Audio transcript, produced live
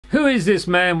Who is this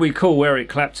man we call Eric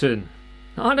Clapton?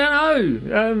 I don't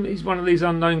know. He's one of these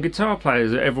unknown guitar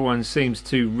players that everyone seems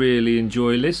to really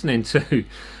enjoy listening to.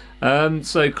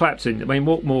 So Clapton, I mean,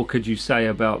 what more could you say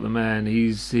about the man?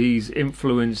 He's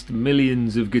influenced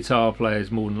millions of guitar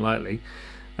players, more than likely.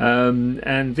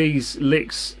 And these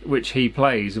licks which he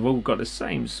plays have all got the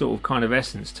same sort of kind of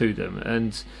essence to them.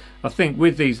 And I think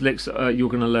with these licks you're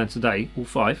going to learn today, all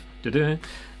 5,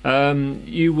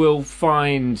 you will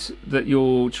find that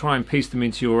you'll try and piece them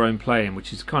into your own playing,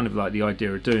 which is kind of like the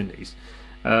idea of doing these.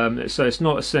 So it's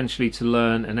not essentially to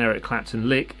learn an Eric Clapton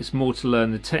lick, it's more to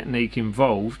learn the technique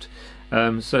involved,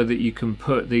 so that you can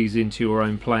put these into your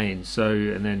own playing,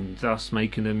 and then thus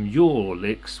making them your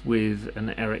licks with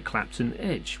an Eric Clapton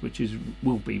edge, which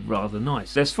will be rather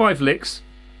nice. There's 5 licks,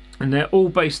 and they're all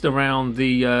based around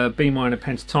the B minor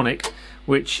pentatonic,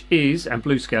 which is, and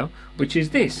blues scale, which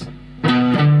is this.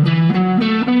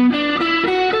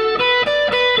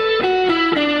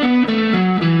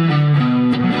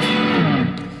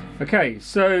 Okay,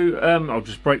 so I'll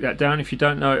just break that down if you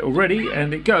don't know it already,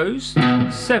 and it goes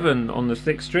 7 on the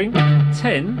thick string,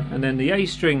 10, and then the A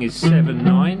string is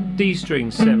 7-9, D string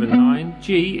 7-9,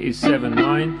 G is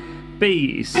 7-9,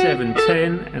 B is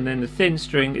 7-10, and then the thin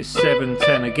string is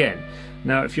 7-10 again.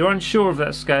 Now if you're unsure of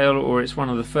that scale, or it's one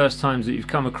of the first times that you've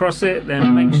come across it,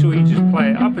 then make sure you just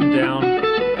play it up and down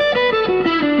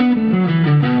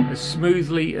as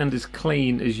smoothly and as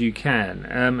clean as you can,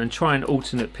 and try and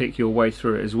alternate pick your way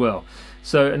through it as well.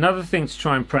 So another thing to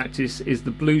try and practice is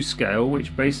the blues scale,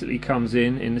 which basically comes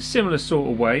in a similar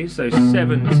sort of way. So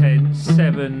 7, 10,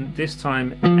 7, this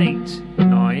time 8,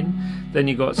 9, then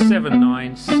you got 7,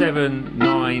 9, 7,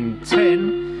 9,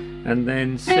 10, and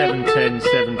then 7, 10,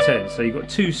 7, 10. So you've got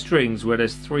 2 strings where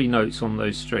there's 3 notes on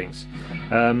those strings,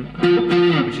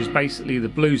 which is basically the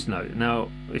blues note. Now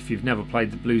if you've never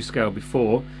played the blues scale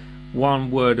before,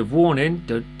 one word of warning,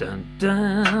 dun, dun,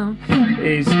 dun,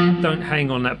 is don't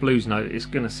hang on that blues note. It's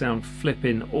going to sound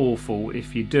flipping awful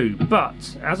if you do,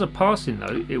 but as a passing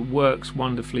note it works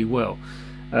wonderfully well.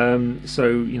 So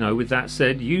you know, with that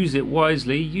said, use it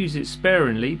wisely, use it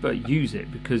sparingly, but use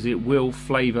it, because it will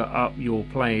flavour up your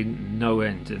playing no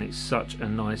end, and it's such a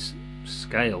nice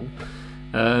scale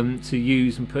to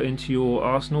use and put into your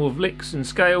arsenal of licks and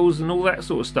scales and all that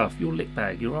sort of stuff. Your lick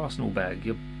bag, your arsenal bag,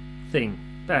 your thing,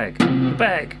 bag, the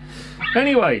bag.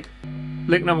 Anyway,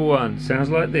 lick number 1 sounds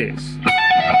like this.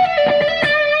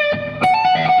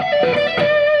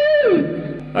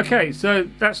 Okay, so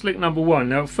that's lick number 1.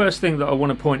 Now first thing that I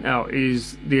want to point out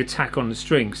is the attack on the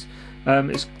strings.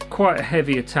 It's quite a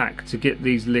heavy attack to get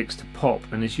these licks to pop,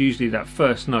 and it's usually that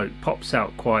first note pops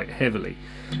out quite heavily.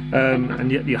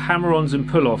 And yet your hammer-ons and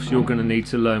pull-offs you're going to need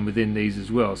to learn within these as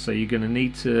well, so you're going to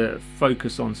need to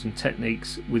focus on some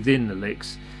techniques within the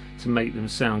licks to make them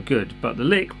sound good. But the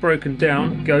lick broken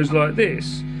down goes like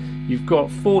this. You've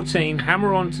got 14,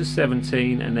 hammer on to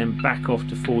 17, and then back off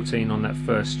to 14 on that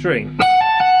first string.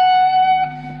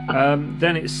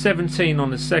 Then it's 17 on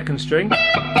the second string.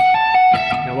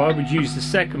 Now I would use the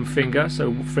second finger,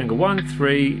 so finger 1,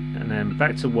 3, and then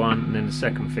back to 1, and then the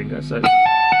second finger. So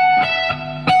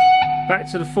back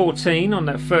to the 14 on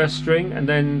that first string, and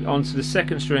then onto the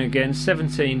second string again,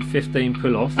 17, 15,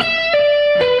 pull off.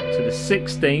 To the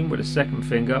 16 with the second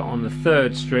finger on the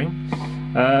third string.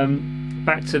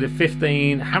 Back to the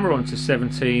 15, hammer on to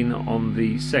 17 on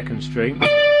the second string.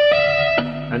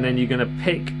 And then you're going to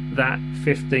pick that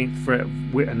 15th fret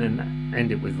and then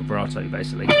end it with vibrato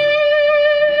basically.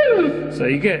 So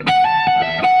you get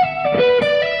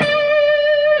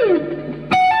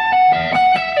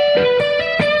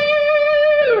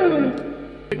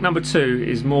lick number 2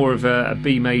 is more of a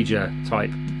B major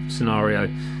type scenario,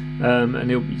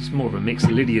 and it's more of a mixed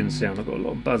Lydian sound. I've got a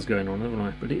lot of buzz going on, haven't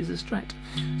I? But it is a Strat.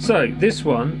 So this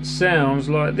one sounds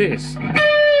like this.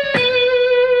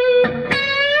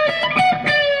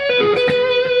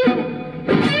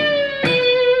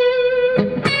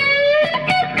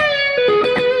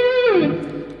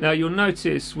 Now you'll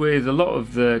notice with a lot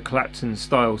of the Clapton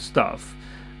style stuff,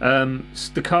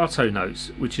 staccato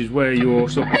notes, which is where you're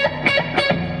sort of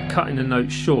cutting the note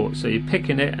short, so you're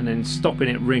picking it and then stopping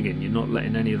it ringing. You're not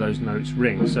letting any of those notes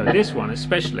ring. So this one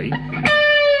especially, you've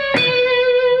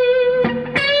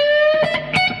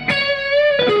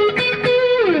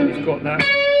got that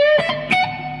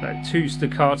 2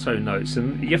 staccato notes,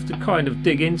 and you have to kind of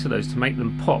dig into those to make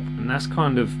them pop, and that's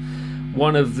kind of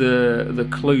one of the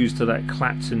clues to that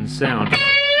Clapton sound.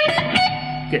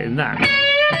 Getting that,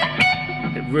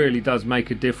 it really does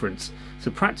make a difference. So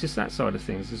practice that side of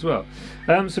things as well.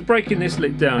 So breaking this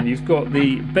lick down, you've got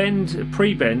the bend,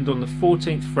 pre-bend on the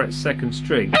 14th fret second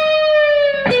string.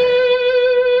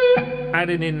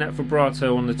 adding in that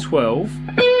vibrato on the 12,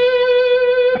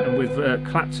 and with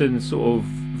Clapton sort of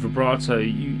vibrato,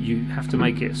 you have to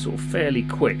make it sort of fairly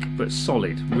quick but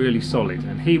solid, really solid,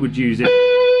 and he would use it,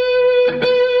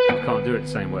 I can't do it the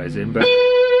same way as him, but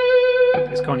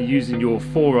it's kind of using your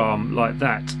forearm like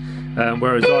that,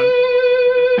 whereas I'm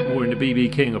more in the B.B.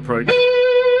 King approach.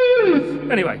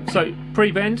 Anyway, so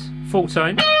pre-bend, full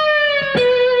tone.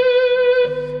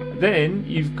 Then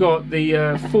you've got the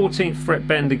 14th fret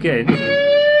bend again,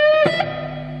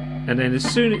 and then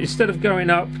instead of going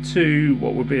up to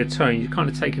what would be a tone, you're kind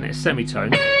of taking it a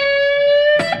semitone,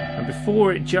 and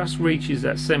before it just reaches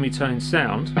that semitone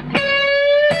sound,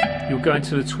 you're going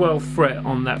to the 12th fret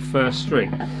on that first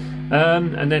string,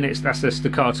 and then that's a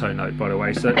staccato note, by the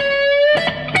way. So,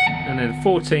 and then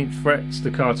 14th fret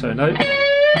staccato note,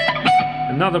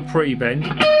 another pre-bend,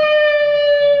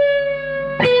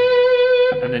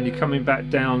 and then you're coming back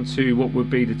down to what would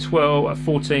be the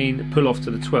 14, pull off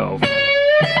to the 12, like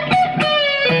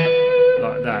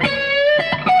that,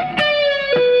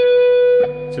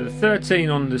 to the 13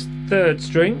 on the third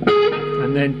string,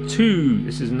 and then 2,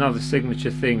 this is another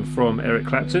signature thing from Eric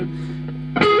Clapton,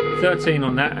 13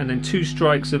 on that, and then 2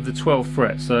 strikes of the 12th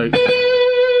fret, so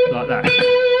like that,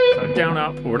 so down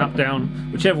up or an up down,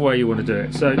 whichever way you want to do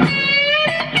it. So,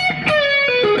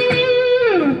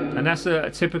 and that's a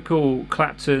typical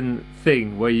Clapton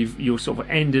thing where you're sort of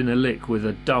ending a lick with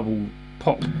a double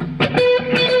pop.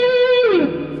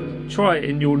 Try it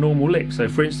in your normal lick. So,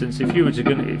 for instance, if you were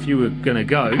gonna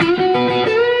go,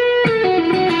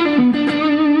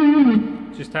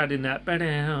 just adding that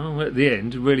at the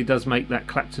end really does make that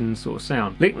Clapton sort of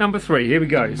sound. Lick number 3. Here we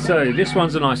go. So this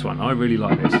one's a nice one. I really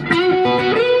like this.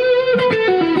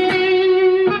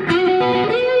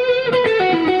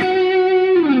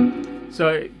 So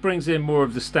it brings in more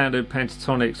of the standard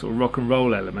pentatonic or rock and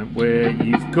roll element, where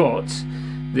you've got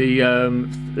the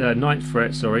 9th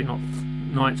fret, sorry, not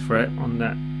 9th fret on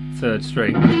that 3rd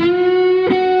string,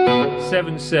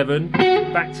 7 7,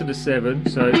 back to the 7.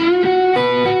 So,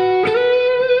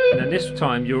 and then this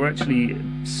time you're actually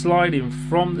sliding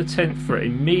from the 10th fret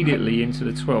immediately into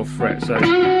the 12th fret. So,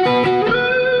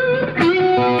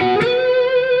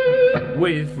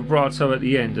 with vibrato at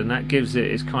the end, and that gives it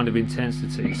its kind of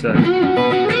intensity. So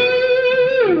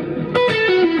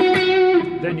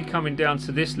then you're coming down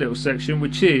to this little section,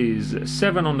 which is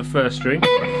 7 on the first string,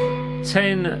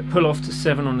 10 pull off to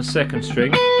 7 on the second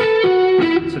string,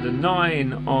 to the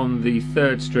 9 on the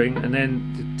third string, and then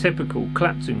the typical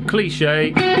Clapton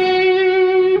cliche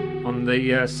on the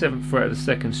 7th fret of the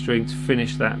second string to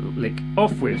finish that lick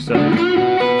off with. So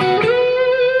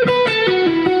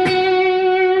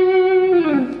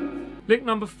lick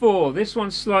number 4, this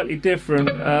one's slightly different,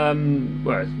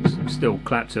 well, it's still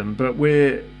Clapton, but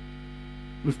we've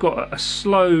got a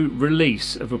slow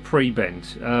release of a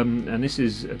pre-bend, and this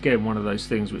is again one of those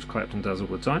things which Clapton does all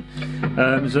the time.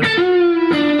 So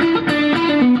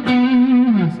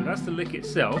that's the lick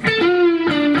itself,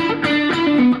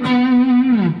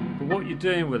 but what you're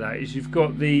doing with that is you've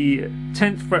got the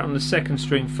 10th fret on the second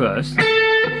string first,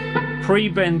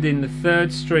 pre-bending the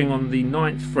 3rd string on the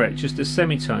 9th fret, just a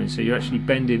semitone, so you're actually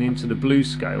bending into the blues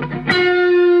scale,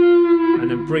 and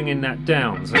then bringing that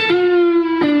down. So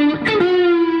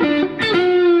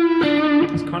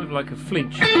it's kind of like a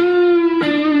flinch.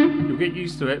 You'll get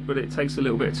used to it, but it takes a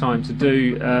little bit of time to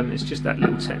do. It's just that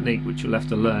little technique which you'll have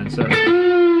to learn. So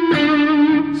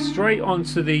straight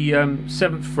onto the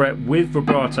 7th fret with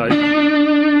vibrato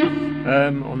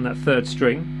on that 3rd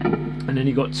string. And then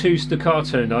you've got 2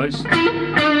 staccato notes like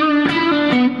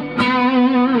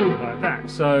that.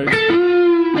 So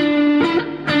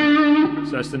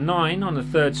it's the 9 on the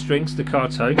 3rd string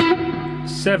staccato,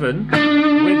 7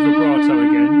 with vibrato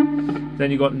again.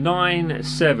 Then you've got 9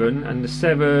 7 and the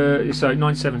 7, so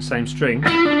 9 7 same string,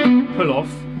 pull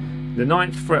off, the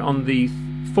 9th fret on the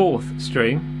 4th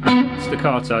string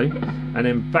staccato, and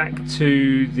then back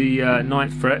to the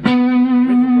 9th fret with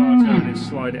vibrato, and then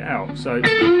slide it out. So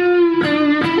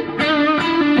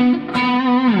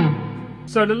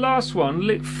the last one,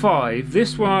 lick 5,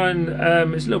 this one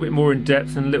is a little bit more in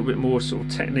depth and a little bit more sort of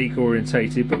technique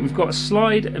orientated, but we've got a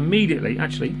slide immediately.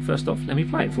 Actually, first off, let me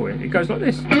play it for you. It goes like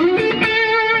this.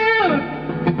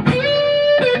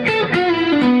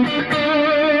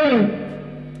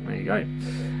 There you go.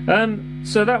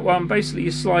 So that one, basically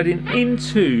you're sliding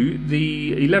into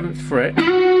the 11th fret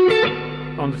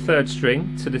on the 3rd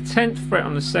string, to the 10th fret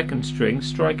on the 2nd string,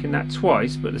 striking that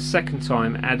twice, but the second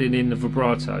time adding in the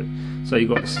vibrato. So you've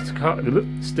got the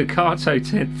staccato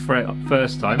 10th fret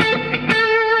first time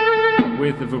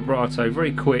with the vibrato,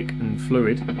 very quick and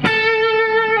fluid,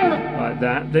 like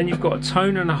that. Then you've got a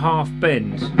tone and a half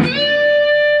bend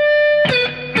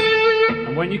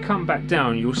when you come back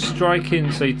down, you'll strike in,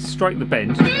 so you strike the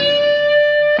bend,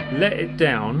 let it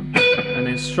down, and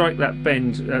then strike that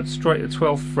bend, strike the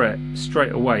 12th fret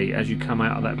straight away as you come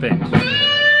out of that bend.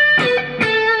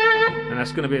 And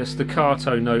that's going to be a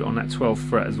staccato note on that 12th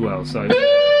fret as well. So,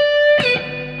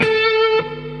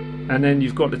 and then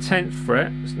you've got the 10th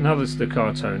fret, another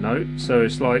staccato note, so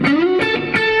it's like,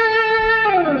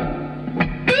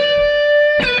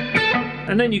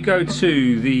 and then you go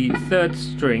to the 3rd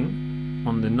string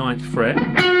on the 9th fret.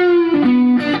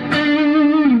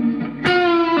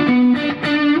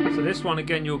 So this one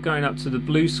again, you're going up to the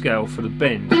blues scale for the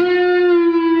bend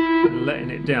and letting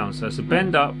it down. So it's a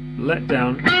bend up, let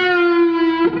down,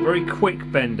 a very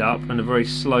quick bend up and a very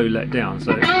slow let down.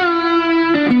 So,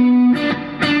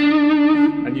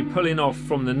 and you're pulling off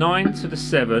from the 9 to the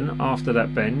 7 after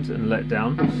that bend and let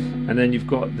down, and then you've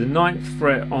got the 9th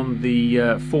fret on the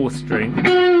 4th string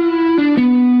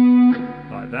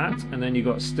like that, and then you've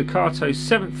got staccato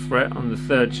 7th fret on the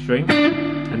 3rd string,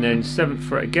 and then 7th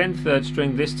fret again, 3rd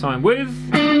string, this time with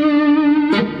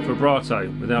vibrato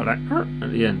without that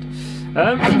at the end.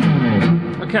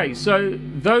 Okay, so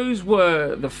those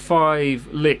were the 5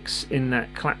 licks in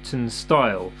that Clapton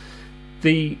style.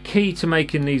 The key to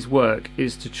making these work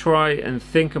is to try and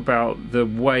think about the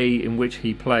way in which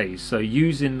he plays. So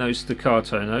using those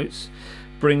staccato notes,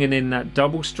 bringing in that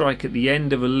double strike at the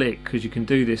end of a lick, because you can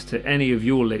do this to any of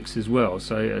your licks as well.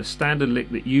 So a standard lick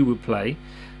that you would play,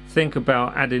 think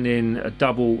about adding in a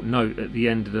double note at the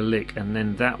end of the lick, and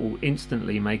then that will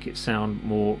instantly make it sound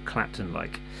more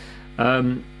Clapton-like.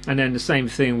 And then the same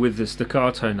thing with the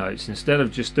staccato notes. Instead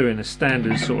of just doing a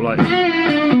standard sort of like,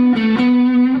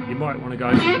 you might want to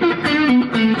go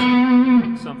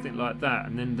something like that,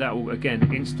 and then that will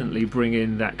again instantly bring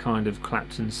in that kind of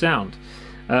Clapton sound.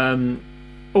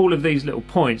 All of these little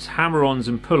points, hammer-ons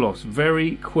and pull-offs,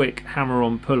 very quick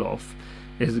hammer-on pull-off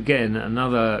is again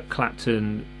another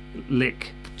Clapton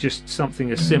lick, just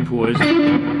something as simple as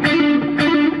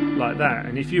like that.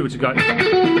 And if you were to go,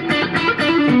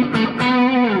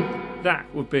 that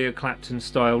would be a Clapton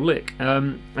style lick.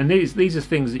 And these are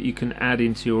things that you can add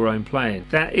into your own playing.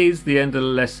 That is the end of the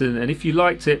lesson, and if you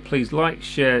liked it, please like,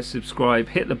 share, subscribe,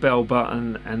 hit the bell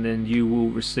button, and then you will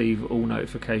receive all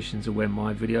notifications of when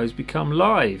my videos become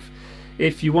live.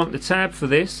 If you want the tab for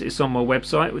this, it's on my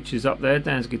website, which is up there,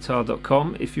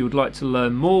 dansguitar.com. If you would like to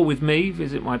learn more with me,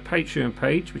 visit my Patreon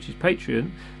page, which is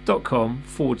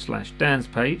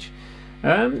patreon.com/danspage.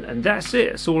 And that's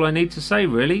it. That's all I need to say,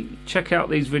 really. Check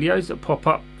out these videos that pop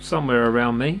up somewhere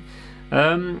around me,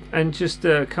 and just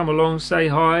come along, say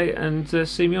hi, and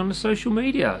see me on the social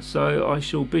media. So I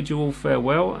shall bid you all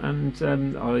farewell, and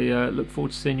I look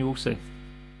forward to seeing you all soon.